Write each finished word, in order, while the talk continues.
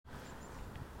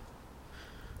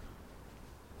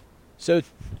So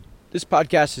this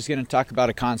podcast is going to talk about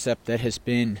a concept that has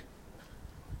been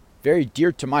very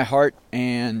dear to my heart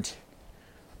and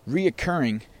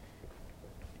reoccurring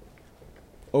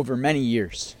over many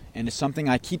years. And it's something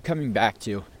I keep coming back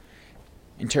to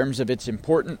in terms of its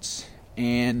importance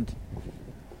and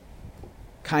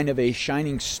kind of a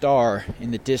shining star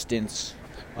in the distance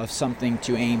of something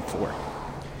to aim for.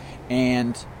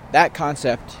 And that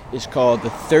concept is called the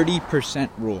 30%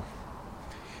 rule.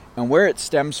 And where it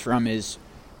stems from is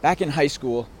back in high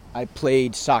school, I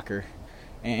played soccer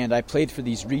and I played for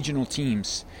these regional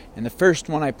teams. And the first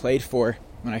one I played for,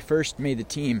 when I first made the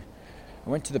team, I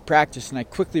went to the practice and I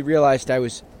quickly realized I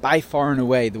was by far and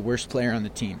away the worst player on the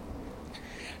team.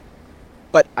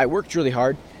 But I worked really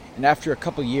hard, and after a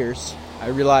couple years, I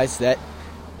realized that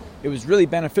it was really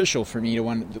beneficial for me to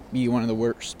want to be one of the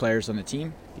worst players on the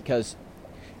team because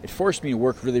it forced me to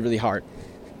work really, really hard.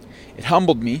 It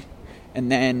humbled me, and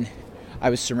then I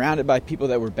was surrounded by people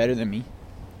that were better than me,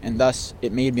 and thus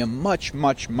it made me a much,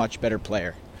 much, much better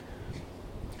player.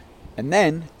 And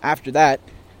then, after that,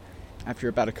 after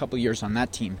about a couple years on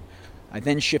that team, I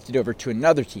then shifted over to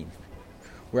another team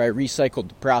where I recycled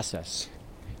the process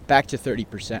back to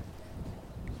 30%.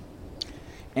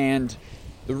 And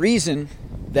the reason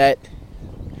that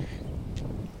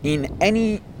in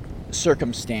any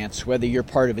circumstance, whether you're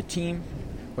part of a team,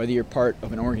 whether you're part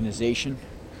of an organization,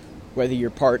 whether you're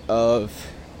part of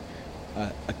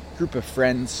a group of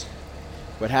friends,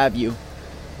 what have you,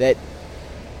 that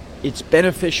it's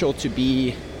beneficial to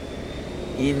be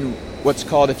in what's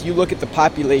called, if you look at the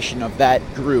population of that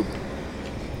group,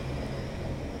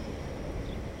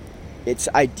 it's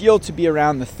ideal to be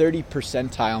around the 30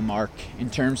 percentile mark in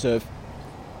terms of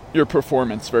your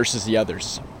performance versus the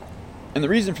others. And the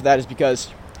reason for that is because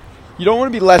you don't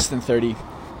want to be less than 30,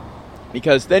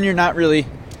 because then you're not really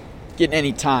getting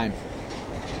any time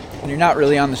and you're not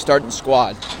really on the starting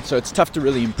squad, so it's tough to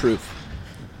really improve.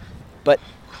 But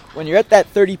when you're at that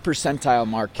 30 percentile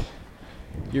mark,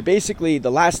 you're basically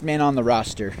the last man on the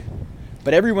roster,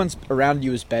 but everyone's around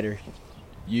you is better.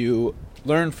 You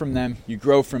learn from them, you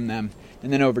grow from them,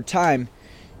 and then over time,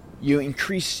 you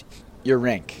increase your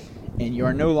rank. And you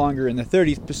are no longer in the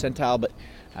 30th percentile, but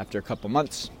after a couple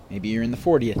months, maybe you're in the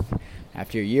 40th.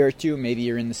 After a year or two, maybe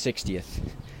you're in the 60th,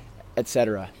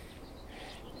 etc.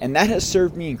 And that has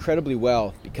served me incredibly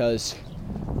well, because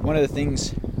one of the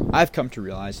things I've come to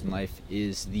realize in life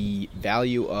is the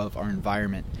value of our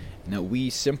environment, and that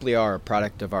we simply are a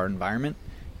product of our environment,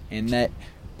 and that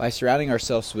by surrounding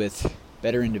ourselves with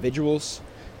better individuals,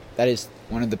 that is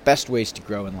one of the best ways to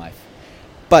grow in life.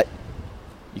 But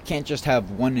you can't just have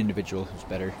one individual who's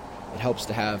better. It helps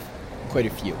to have quite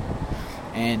a few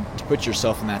and to put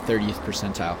yourself in that 30th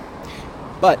percentile.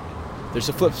 But there's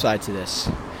a flip side to this,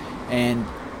 and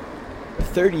the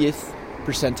 30th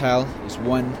percentile is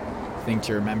one thing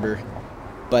to remember,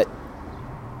 but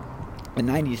the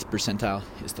 90th percentile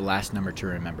is the last number to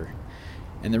remember.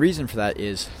 And the reason for that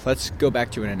is, let's go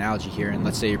back to an analogy here, and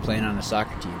let's say you're playing on a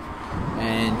soccer team,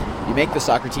 and you make the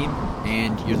soccer team,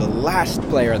 and you're the last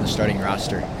player on the starting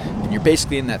roster, and you're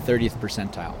basically in that 30th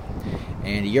percentile.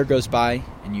 And a year goes by,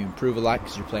 and you improve a lot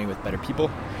because you're playing with better people,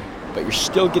 but you're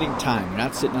still getting time. You're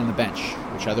not sitting on the bench,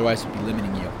 which otherwise would be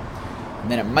limiting you. And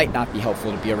then it might not be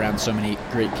helpful to be around so many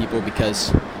great people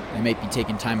because they might be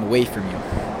taking time away from you,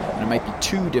 and it might be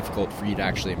too difficult for you to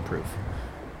actually improve.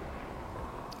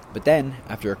 But then,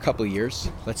 after a couple of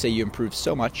years, let's say you improve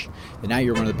so much that now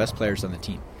you're one of the best players on the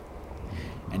team.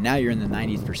 And now you're in the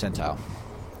 90th percentile.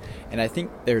 And I think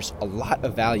there's a lot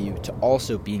of value to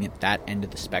also being at that end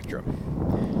of the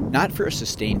spectrum. Not for a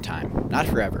sustained time, not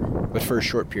forever, but for a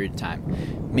short period of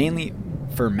time. Mainly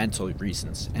for mental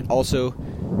reasons, and also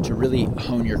to really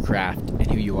hone your craft and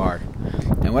who you are.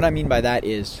 And what I mean by that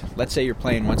is, let's say you're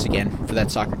playing once again for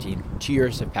that soccer team. 2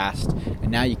 years have passed, and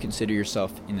now you consider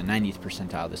yourself in the 90th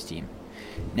percentile of this team.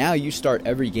 Now you start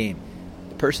every game.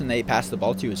 The person they pass the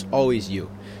ball to is always you.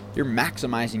 You're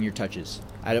maximizing your touches.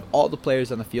 Out of all the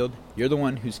players on the field, you're the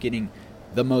one who's getting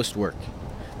the most work,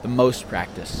 the most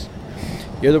practice.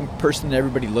 You're the person that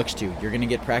everybody looks to. You're going to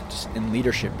get practice in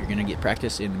leadership. You're going to get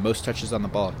practice in the most touches on the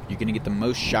ball. You're going to get the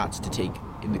most shots to take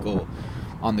in the goal,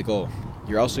 on the goal.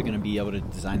 You're also going to be able to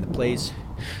design the plays,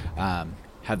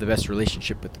 have the best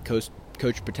relationship with the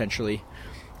coach potentially,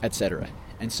 etc.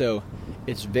 And so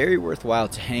it's very worthwhile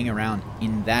to hang around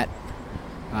in that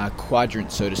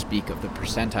quadrant, so to speak, of the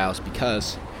percentiles,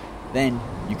 because then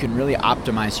you can really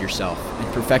optimize yourself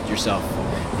and perfect yourself.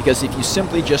 Because if you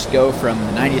simply just go from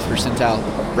the 90th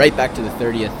percentile right back to the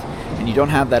 30th, and you don't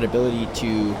have that ability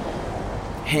to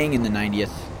hang in the 90th,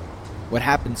 what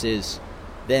happens is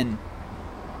then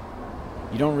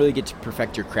you don't really get to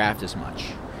perfect your craft as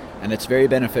much. And it's very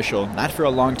beneficial, not for a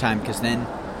long time, because then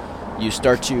you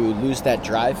start to lose that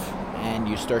drive and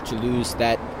you start to lose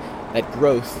that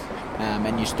growth,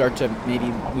 and you start to maybe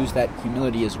lose that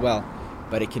humility as well.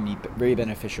 But it can be very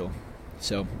beneficial.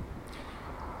 So,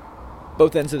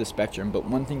 both ends of the spectrum. But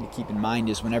one thing to keep in mind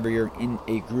is whenever you're in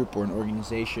a group or an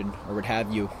organization or what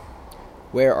have you,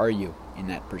 where are you in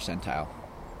that percentile?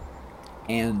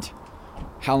 And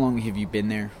how long have you been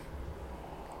there?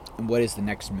 And what is the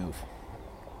next move?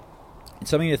 It's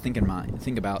something to think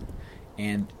about.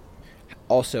 And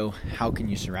also, how can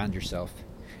you surround yourself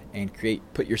and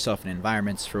put yourself in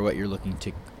environments for what you're looking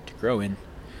to grow in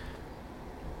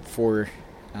for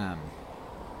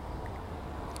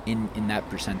in that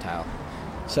percentile.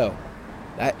 So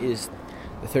that is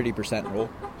the 30% rule.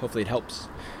 Hopefully it helps.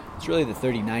 It's really the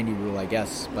 30-90 rule, I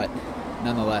guess, but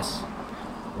nonetheless,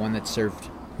 one that served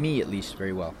me at least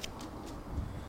very well.